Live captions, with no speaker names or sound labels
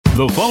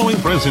The following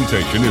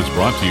presentation is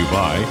brought to you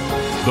by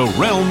The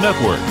Realm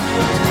Network.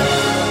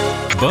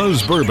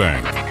 Buzz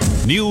Burbank,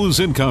 news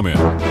and comment.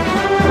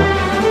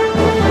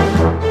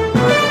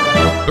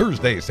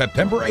 Thursday,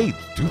 September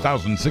 8th,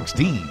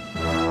 2016.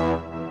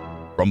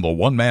 From the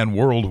one-man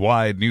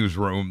worldwide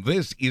newsroom,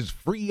 this is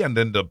free and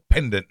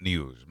independent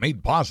news,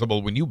 made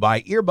possible when you buy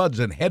earbuds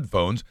and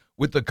headphones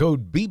with the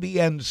code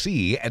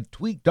BBNC at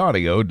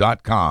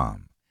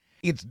tweakedaudio.com.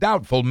 It's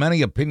doubtful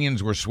many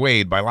opinions were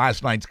swayed by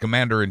last night's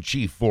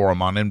Commander-in-Chief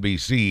forum on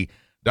NBC.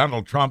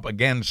 Donald Trump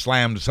again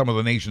slammed some of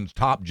the nation's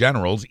top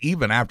generals,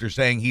 even after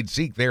saying he'd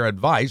seek their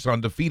advice on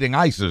defeating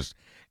ISIS.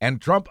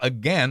 And Trump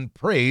again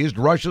praised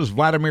Russia's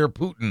Vladimir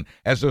Putin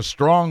as a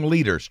strong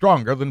leader,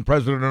 stronger than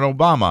President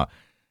Obama.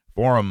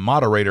 Forum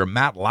moderator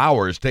Matt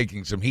Lauer is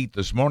taking some heat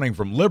this morning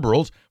from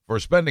liberals for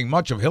spending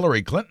much of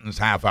Hillary Clinton's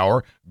half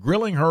hour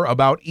grilling her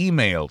about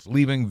emails,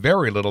 leaving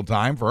very little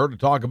time for her to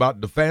talk about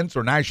defense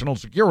or national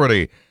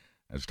security.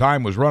 As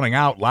time was running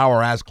out,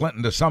 Lauer asked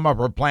Clinton to sum up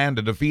her plan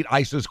to defeat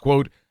ISIS,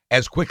 quote,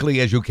 as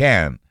quickly as you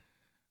can.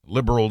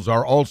 Liberals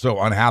are also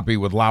unhappy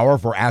with Lauer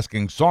for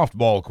asking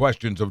softball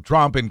questions of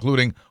Trump,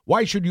 including,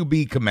 why should you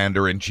be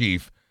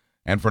commander-in-chief?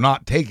 And for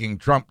not taking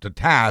Trump to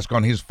task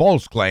on his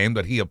false claim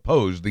that he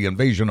opposed the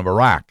invasion of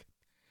Iraq.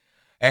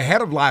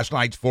 Ahead of last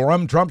night's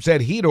forum, Trump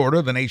said he'd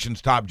order the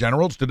nation's top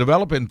generals to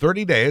develop in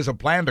 30 days a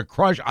plan to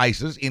crush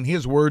ISIS, in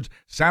his words,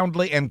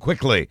 soundly and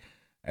quickly.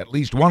 At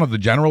least one of the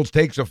generals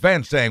takes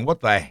offense, saying, what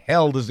the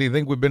hell does he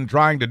think we've been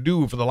trying to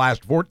do for the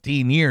last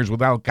 14 years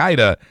with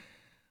al-Qaeda?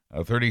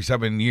 A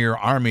 37-year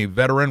Army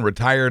veteran,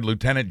 retired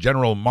Lieutenant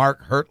General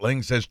Mark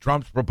Hertling, says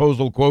Trump's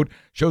proposal, quote,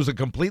 shows a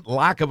complete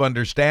lack of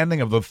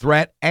understanding of the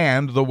threat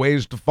and the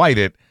ways to fight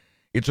it.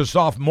 It's a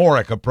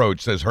sophomoric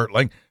approach, says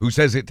Hertling, who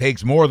says it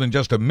takes more than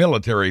just a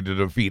military to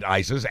defeat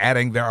ISIS,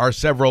 adding there are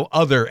several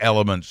other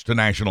elements to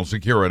national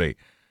security.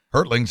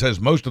 Hertling says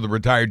most of the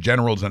retired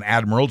generals and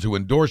admirals who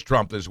endorsed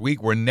Trump this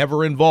week were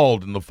never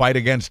involved in the fight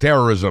against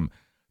terrorism.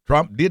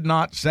 Trump did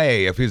not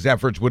say if his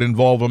efforts would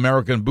involve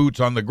American boots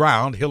on the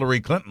ground. Hillary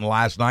Clinton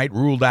last night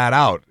ruled that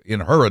out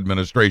in her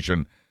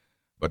administration.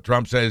 But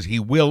Trump says he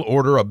will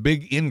order a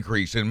big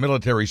increase in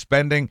military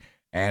spending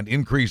and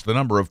increase the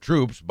number of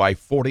troops by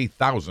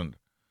 40,000.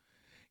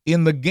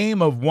 In the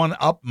game of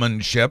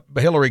one-upmanship,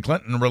 Hillary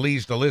Clinton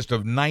released a list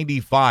of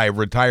 95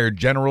 retired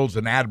generals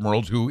and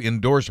admirals who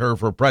endorse her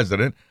for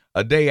president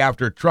a day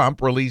after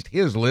Trump released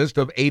his list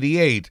of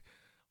 88.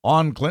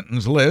 On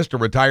Clinton's list, a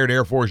retired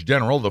Air Force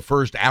general, the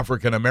first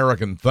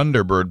African-American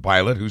Thunderbird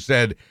pilot, who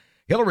said,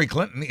 Hillary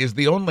Clinton is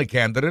the only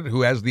candidate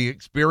who has the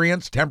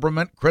experience,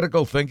 temperament,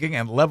 critical thinking,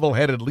 and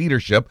level-headed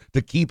leadership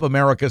to keep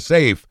America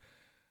safe.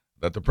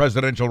 That the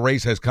presidential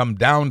race has come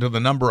down to the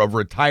number of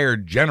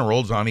retired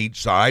generals on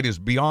each side is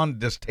beyond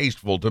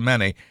distasteful to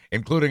many,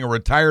 including a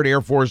retired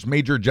Air Force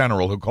Major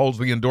General who calls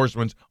the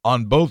endorsements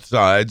on both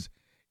sides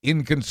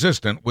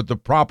inconsistent with the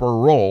proper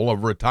role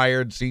of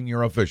retired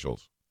senior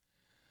officials.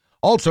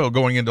 Also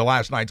going into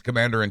last night's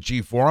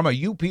Commander-in-Chief forum, a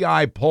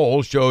UPI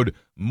poll showed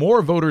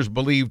more voters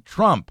believe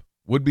Trump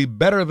would be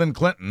better than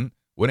Clinton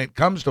when it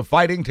comes to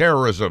fighting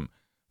terrorism.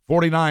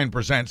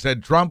 49%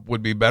 said Trump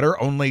would be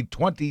better. Only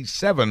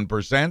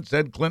 27%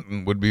 said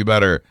Clinton would be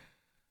better.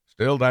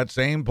 Still, that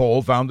same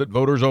poll found that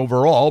voters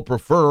overall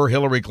prefer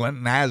Hillary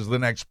Clinton as the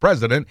next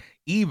president,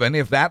 even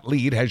if that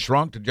lead has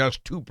shrunk to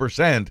just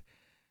 2%.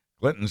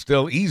 Clinton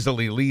still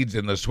easily leads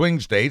in the swing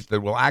states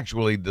that will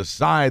actually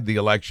decide the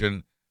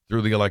election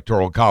through the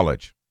Electoral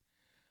College.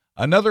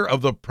 Another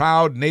of the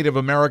proud Native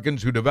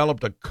Americans who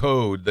developed a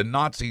code the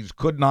Nazis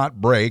could not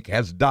break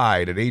has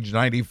died at age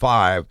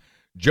 95.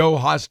 Joe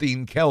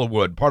Hosteen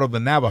Kellwood, part of the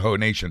Navajo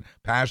Nation,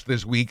 passed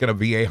this week at a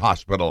VA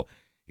hospital.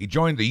 He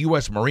joined the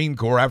U.S. Marine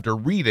Corps after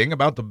reading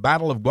about the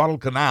Battle of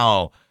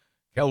Guadalcanal.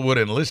 Kellwood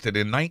enlisted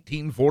in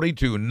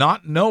 1942,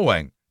 not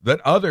knowing that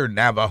other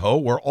Navajo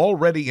were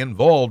already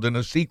involved in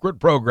a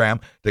secret program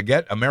to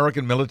get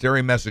American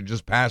military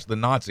messages past the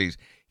Nazis.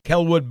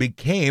 Kellwood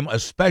became a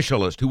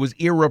specialist who was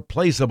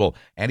irreplaceable,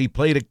 and he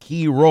played a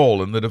key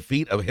role in the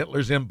defeat of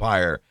Hitler's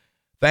empire.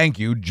 Thank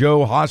you,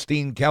 Joe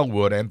Hosteen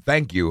Kellwood, and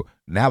thank you,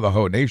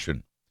 Navajo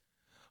Nation.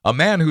 A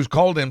man who's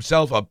called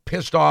himself a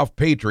pissed-off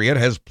patriot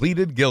has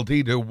pleaded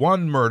guilty to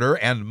one murder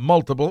and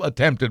multiple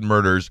attempted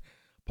murders.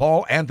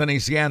 Paul Anthony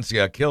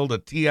Ciancia killed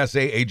a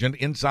TSA agent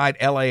inside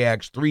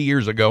LAX 3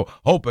 years ago,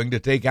 hoping to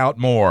take out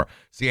more.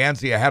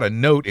 Ciancia had a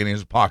note in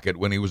his pocket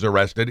when he was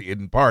arrested.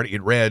 In part,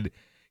 it read,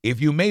 if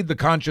you made the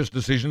conscious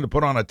decision to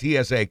put on a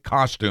TSA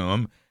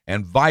costume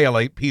and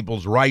violate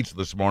people's rights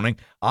this morning,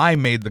 I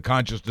made the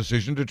conscious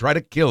decision to try to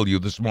kill you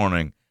this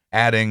morning.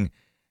 Adding,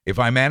 if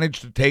I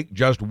managed to take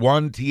just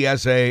one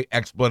TSA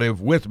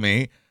expletive with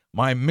me,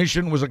 my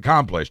mission was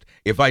accomplished.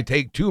 If I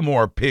take 2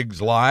 more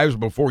pigs' lives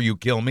before you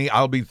kill me,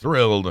 I'll be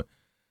thrilled.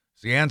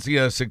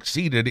 Ciancia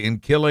succeeded in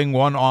killing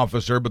one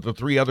officer, but the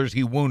 3 others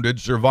he wounded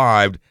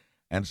survived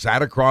and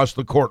sat across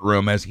the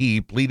courtroom as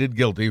he pleaded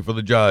guilty for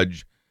the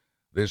judge.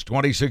 This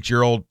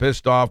 26-year-old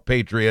pissed-off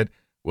patriot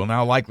will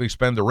now likely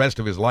spend the rest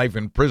of his life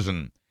in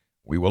prison.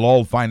 We will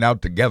all find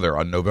out together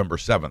on November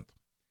 7th.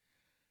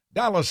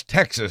 Dallas,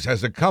 Texas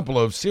has a couple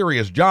of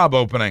serious job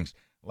openings.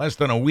 Less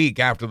than a week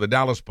after the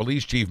Dallas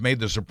police chief made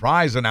the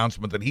surprise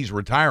announcement that he's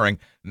retiring,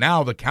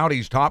 now the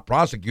county's top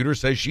prosecutor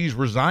says she's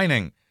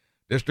resigning.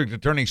 District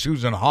Attorney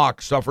Susan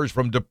Hawk suffers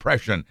from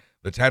depression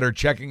that's had her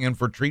checking in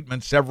for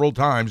treatment several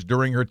times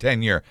during her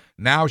tenure.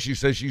 Now she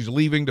says she's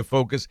leaving to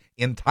focus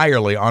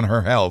entirely on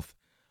her health.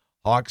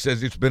 Hawk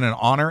says it's been an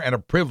honor and a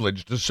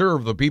privilege to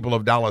serve the people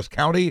of Dallas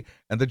County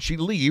and that she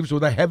leaves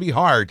with a heavy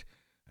heart.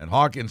 And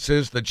Hawk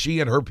insists that she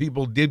and her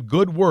people did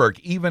good work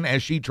even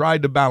as she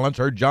tried to balance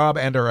her job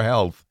and her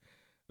health.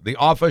 The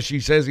office,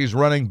 she says, is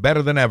running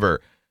better than ever.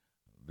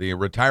 The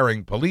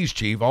retiring police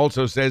chief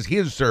also says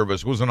his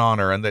service was an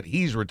honor and that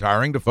he's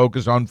retiring to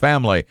focus on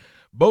family.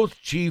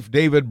 Both Chief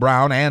David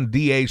Brown and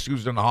DA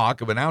Susan Hawk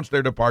have announced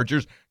their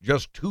departures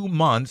just 2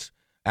 months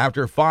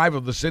after 5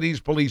 of the city's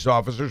police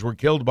officers were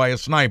killed by a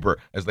sniper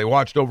as they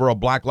watched over a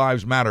Black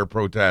Lives Matter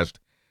protest.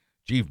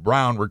 Chief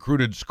Brown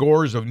recruited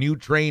scores of new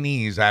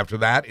trainees after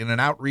that in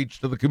an outreach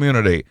to the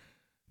community.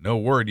 No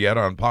word yet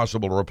on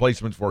possible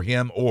replacements for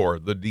him or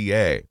the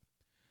DA.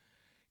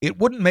 It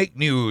wouldn't make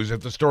news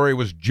if the story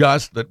was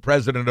just that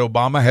President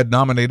Obama had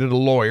nominated a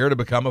lawyer to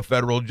become a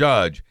federal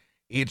judge.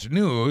 It's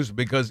news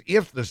because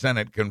if the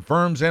Senate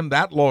confirms him,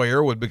 that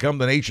lawyer would become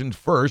the nation's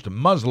first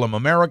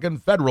Muslim-American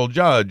federal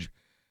judge.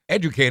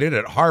 Educated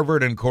at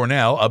Harvard and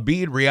Cornell,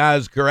 Abid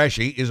Riaz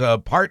Qureshi is a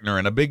partner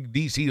in a big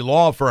D.C.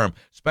 law firm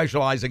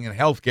specializing in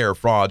healthcare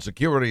fraud,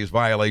 securities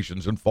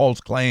violations, and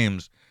false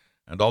claims.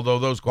 And although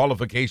those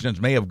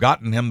qualifications may have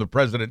gotten him the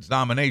president's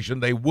nomination,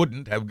 they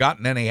wouldn't have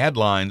gotten any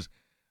headlines.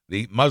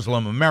 The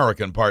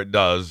Muslim-American part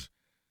does.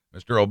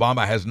 Mr.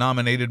 Obama has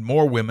nominated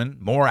more women,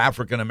 more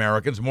African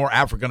Americans, more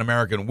African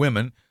American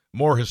women,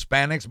 more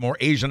Hispanics, more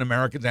Asian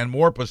Americans, and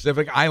more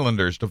Pacific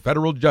Islanders to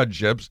federal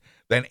judgeships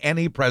than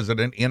any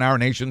president in our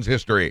nation's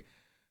history.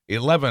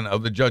 11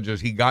 of the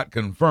judges he got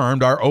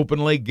confirmed are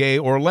openly gay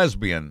or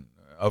lesbian,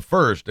 a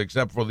first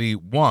except for the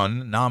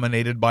one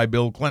nominated by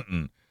Bill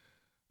Clinton.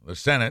 The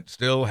Senate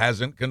still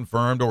hasn't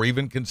confirmed or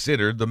even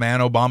considered the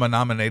man Obama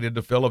nominated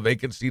to fill a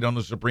vacant seat on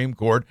the Supreme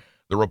Court.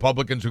 The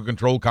Republicans who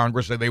control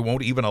Congress say they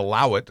won't even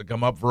allow it to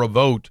come up for a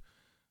vote.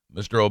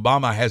 Mr.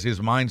 Obama has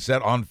his mind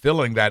set on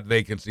filling that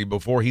vacancy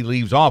before he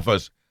leaves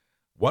office.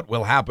 What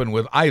will happen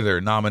with either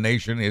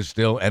nomination is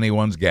still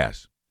anyone's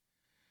guess.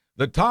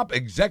 The top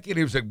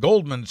executives at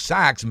Goldman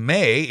Sachs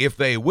may, if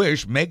they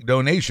wish, make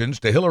donations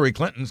to Hillary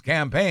Clinton's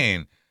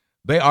campaign.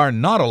 They are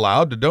not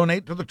allowed to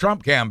donate to the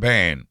Trump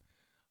campaign.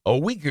 A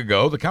week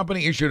ago, the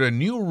company issued a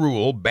new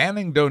rule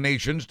banning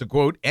donations to,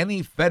 quote,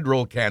 any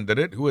federal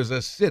candidate who is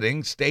a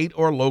sitting state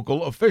or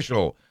local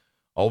official.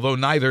 Although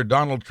neither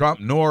Donald Trump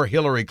nor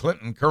Hillary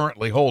Clinton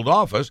currently hold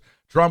office,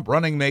 Trump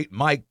running mate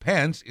Mike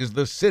Pence is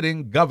the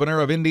sitting governor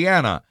of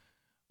Indiana.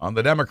 On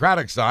the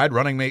Democratic side,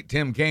 running mate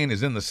Tim Kaine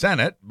is in the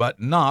Senate, but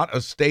not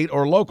a state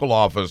or local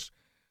office.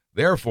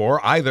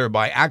 Therefore, either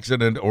by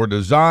accident or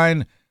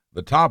design,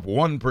 the top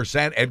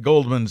 1% at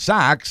Goldman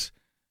Sachs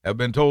have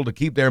been told to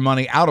keep their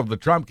money out of the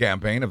Trump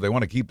campaign if they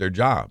want to keep their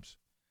jobs.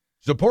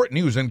 Support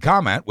News and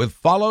Comment with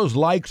follows,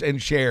 likes,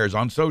 and shares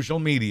on social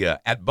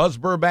media at Buzz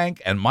Burbank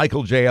and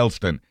Michael J.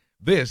 Elston.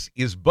 This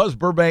is Buzz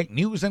Burbank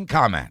News and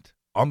Comment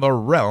on the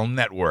Realm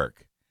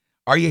Network.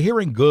 Are you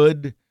hearing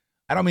good?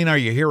 I don't mean are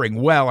you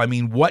hearing well, I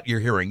mean what you're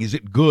hearing. Is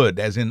it good,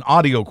 as in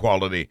audio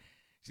quality?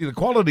 See, the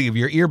quality of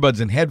your earbuds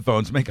and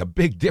headphones make a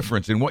big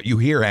difference in what you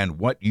hear and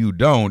what you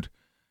don't.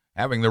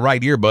 Having the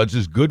right earbuds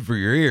is good for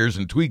your ears,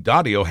 and Tweaked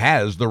Audio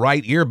has the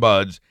right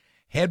earbuds.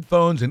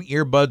 Headphones and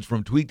earbuds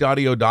from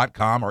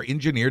tweakedaudio.com are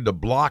engineered to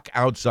block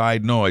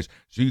outside noise,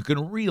 so you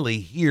can really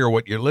hear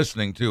what you're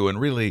listening to and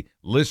really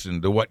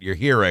listen to what you're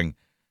hearing.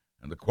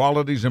 And the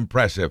quality's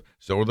impressive,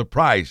 so are the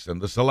price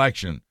and the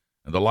selection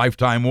and the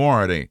lifetime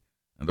warranty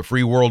and the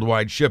free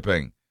worldwide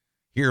shipping.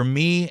 Hear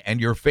me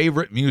and your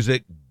favorite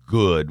music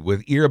good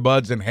with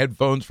earbuds and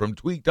headphones from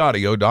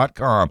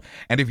tweakedaudio.com.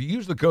 And if you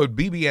use the code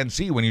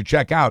BBNC when you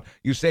check out,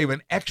 you save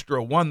an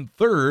extra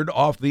 1/3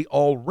 off the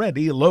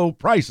already low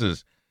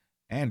prices.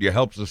 And you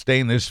help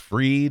sustain this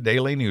free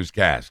daily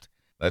newscast.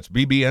 That's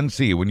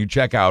BBNC when you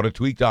check out at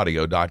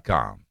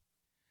tweakedaudio.com.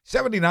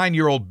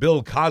 79-year-old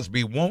Bill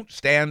Cosby won't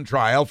stand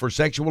trial for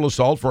sexual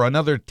assault for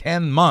another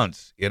 10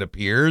 months, it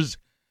appears.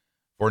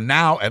 For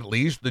now, at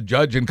least, the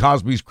judge in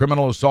Cosby's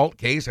criminal assault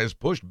case has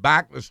pushed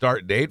back the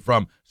start date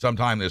from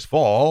sometime this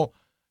fall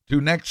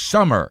to next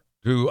summer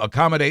to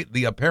accommodate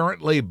the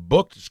apparently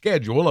booked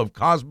schedule of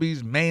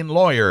Cosby's main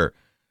lawyer.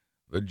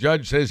 The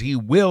judge says he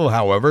will,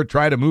 however,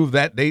 try to move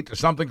that date to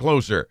something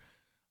closer.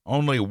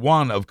 Only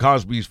one of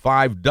Cosby's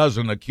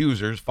 6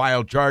 accusers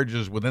filed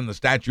charges within the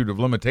statute of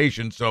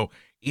limitations, so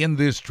in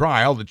this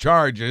trial, the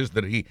charge is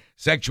that he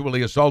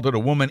sexually assaulted a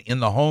woman in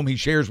the home he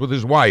shares with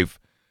his wife.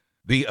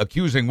 The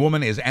accusing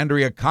woman is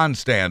Andrea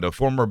Constand, a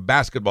former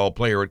basketball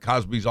player at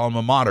Cosby's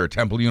alma mater,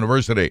 Temple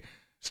University.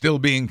 Still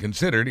being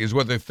considered is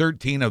whether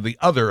 13 of the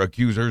other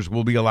accusers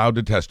will be allowed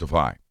to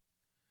testify.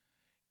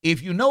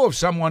 If you know of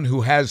someone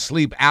who has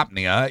sleep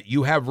apnea,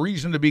 you have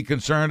reason to be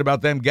concerned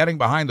about them getting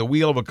behind the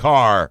wheel of a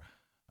car.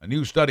 A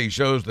new study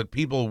shows that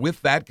people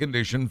with that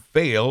condition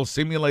fail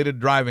simulated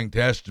driving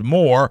tests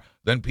more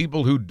than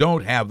people who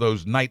don't have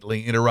those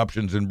nightly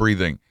interruptions in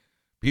breathing.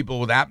 People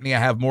with apnea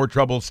have more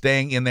trouble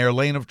staying in their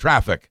lane of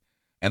traffic,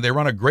 and they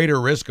run a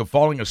greater risk of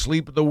falling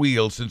asleep at the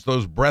wheel since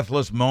those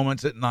breathless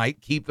moments at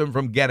night keep them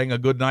from getting a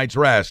good night's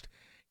rest.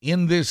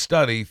 In this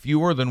study,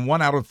 fewer than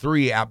 1 out of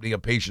 3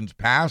 apnea patients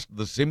passed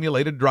the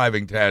simulated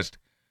driving test.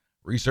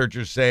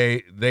 Researchers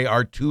say they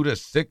are 2 to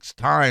 6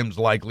 times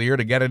likelier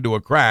to get into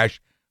a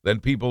crash than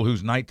people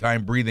whose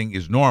nighttime breathing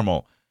is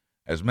normal.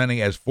 As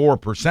many as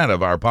 4%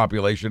 of our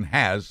population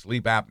has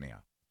sleep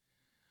apnea.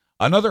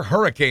 Another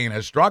hurricane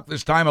has struck,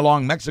 this time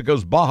along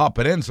Mexico's Baja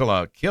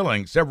Peninsula,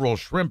 killing several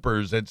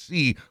shrimpers at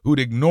sea who'd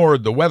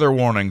ignored the weather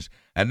warnings.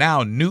 And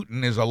now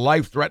Newton is a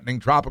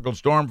life-threatening tropical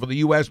storm for the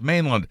U.S.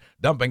 mainland,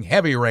 dumping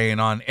heavy rain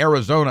on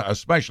Arizona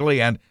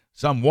especially and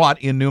somewhat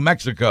in New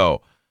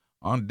Mexico.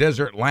 On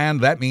desert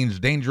land, that means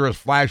dangerous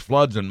flash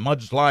floods and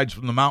mudslides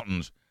from the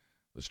mountains.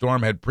 The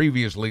storm had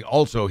previously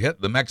also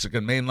hit the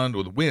Mexican mainland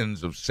with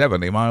winds of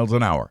 70 miles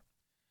an hour.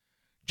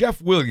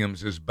 Jeff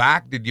Williams is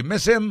back. Did you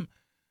miss him?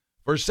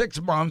 For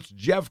 6 months,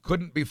 Jeff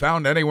couldn't be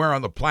found anywhere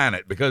on the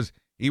planet because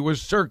he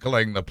was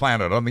circling the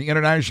planet on the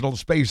International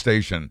Space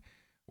Station.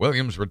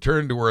 Williams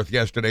returned to Earth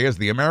yesterday as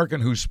the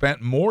American who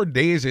spent more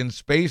days in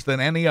space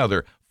than any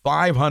other,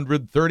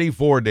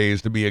 534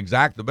 days to be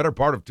exact, the better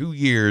part of 2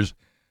 years.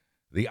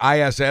 The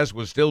ISS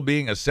was still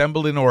being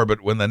assembled in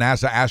orbit when the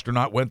NASA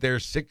astronaut went there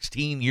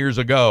 16 years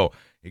ago.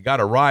 He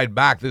got a ride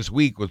back this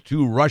week with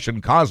 2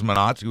 Russian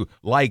cosmonauts who,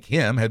 like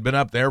him, had been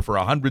up there for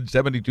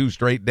 172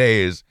 straight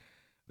days.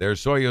 Their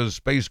Soyuz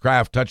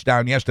spacecraft touched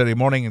down yesterday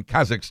morning in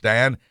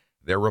Kazakhstan.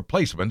 Their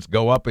replacements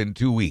go up in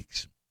 2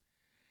 weeks.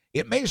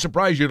 It may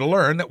surprise you to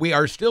learn that we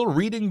are still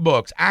reading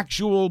books,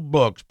 actual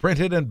books,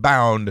 printed and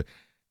bound.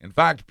 In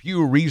fact,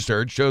 Pew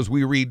Research shows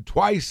we read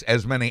twice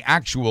as many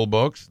actual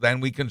books than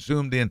we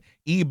consumed in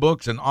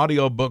e-books and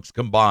audiobooks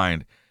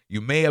combined. You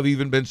may have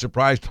even been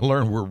surprised to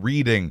learn we're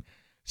reading.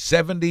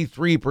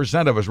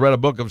 73% of us read a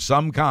book of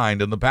some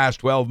kind in the past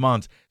 12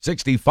 months.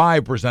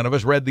 65% of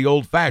us read the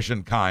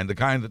old-fashioned kind, the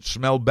kind that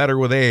smelled better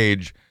with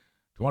age.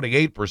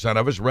 28%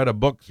 of us read a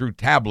book through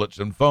tablets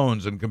and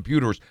phones and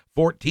computers.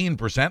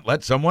 14%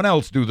 let someone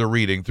else do the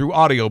reading through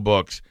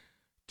audiobooks.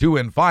 2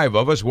 in 5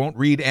 of us won't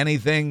read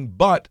anything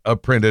but a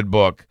printed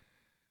book.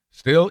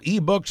 Still,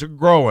 e-books are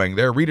growing,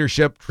 their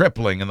readership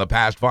tripling in the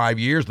past 5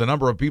 years. The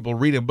number of people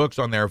reading books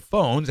on their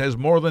phones has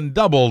more than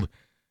doubled.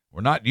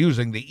 We're not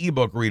using the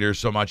e-book readers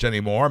so much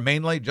anymore,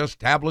 mainly just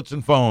tablets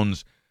and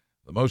phones.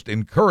 The most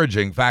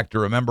encouraging fact to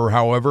remember,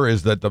 however,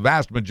 is that the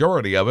vast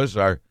majority of us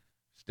are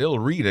still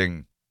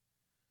reading.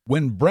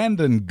 When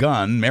Brendan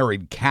Gunn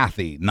married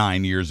Kathy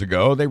 9 years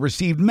ago, they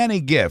received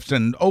many gifts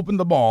and opened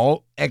them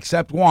all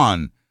except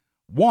one.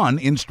 One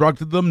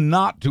instructed them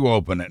not to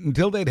open it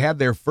until they'd had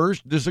their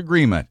first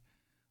disagreement.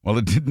 Well,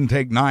 it didn't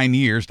take 9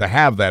 years to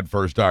have that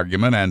first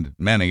argument and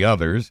many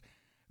others.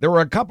 There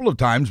were a couple of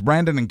times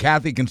Brandon and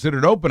Kathy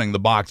considered opening the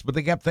box, but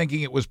they kept thinking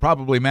it was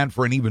probably meant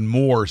for an even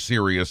more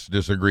serious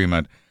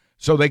disagreement.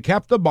 So they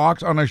kept the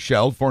box on a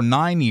shelf for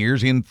 9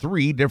 years in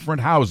 3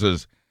 different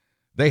houses.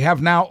 They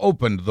have now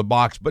opened the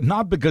box, but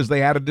not because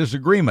they had a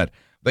disagreement.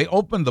 They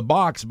opened the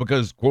box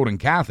because, quoting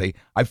Kathy,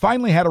 I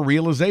finally had a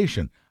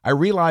realization. I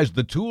realized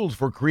the tools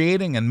for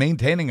creating and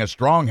maintaining a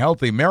strong,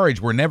 healthy marriage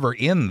were never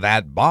in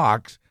that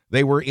box.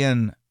 They were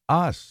in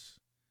us.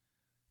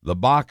 The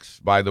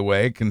box, by the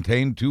way,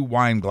 contained 2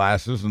 wine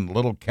glasses and a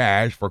little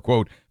cash for,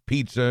 quote,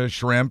 pizza,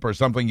 shrimp, or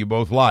something you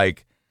both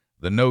like.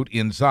 The note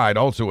inside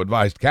also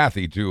advised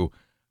Kathy to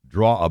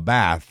draw a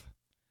bath.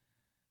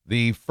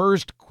 The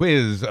first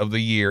quiz of the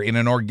year in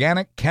an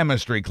organic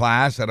chemistry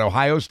class at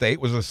Ohio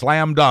State was a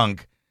slam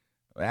dunk.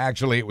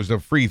 Actually, it was a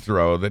free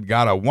throw that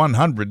got a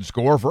 100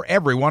 score for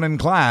everyone in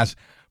class.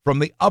 From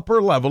the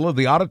upper level of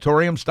the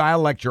auditorium-style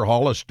lecture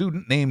hall, a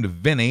student named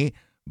Vinny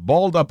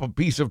balled up a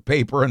piece of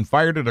paper and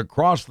fired it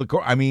across the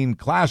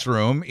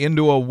classroom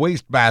into a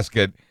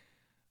wastebasket.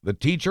 The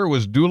teacher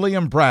was duly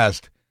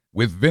impressed.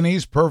 With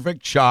Vinny's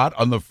perfect shot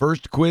on the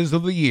first quiz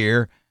of the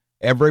year,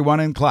 everyone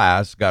in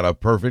class got a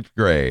perfect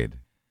grade.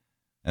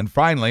 And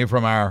finally,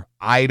 from our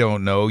I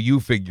don't know,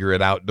 you figure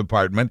it out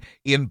department,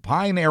 in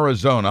Pine,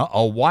 Arizona,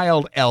 a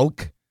wild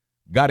elk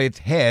got its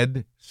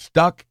head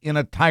stuck in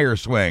a tire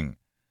swing.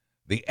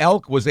 The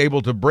elk was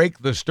able to break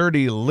the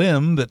sturdy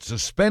limb that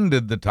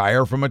suspended the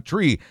tire from a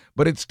tree,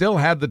 but it still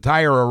had the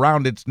tire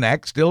around its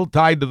neck, still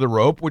tied to the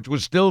rope, which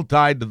was still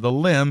tied to the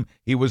limb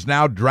he was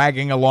now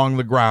dragging along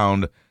the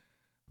ground.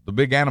 The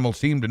big animal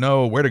seemed to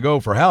know where to go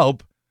for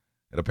help.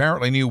 It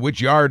apparently knew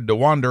which yard to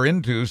wander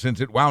into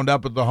since it wound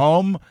up at the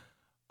home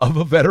of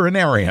a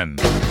veterinarian.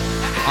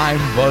 I'm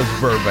Buzz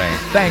Burbank.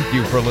 Thank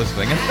you for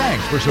listening, and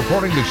thanks for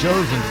supporting the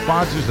shows and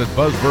sponsors at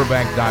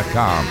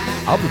BuzzBurbank.com.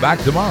 I'll be back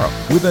tomorrow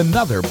with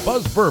another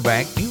Buzz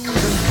Burbank News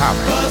and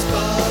Comments. Buzz,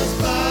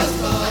 buzz,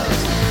 buzz, buzz.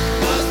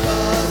 Buzz,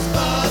 buzz,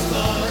 buzz,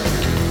 buzz.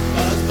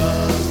 Buzz,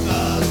 buzz,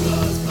 buzz,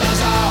 buzz,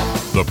 buzz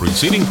out. The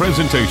preceding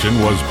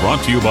presentation was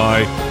brought to you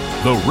by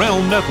the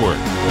Realm Network.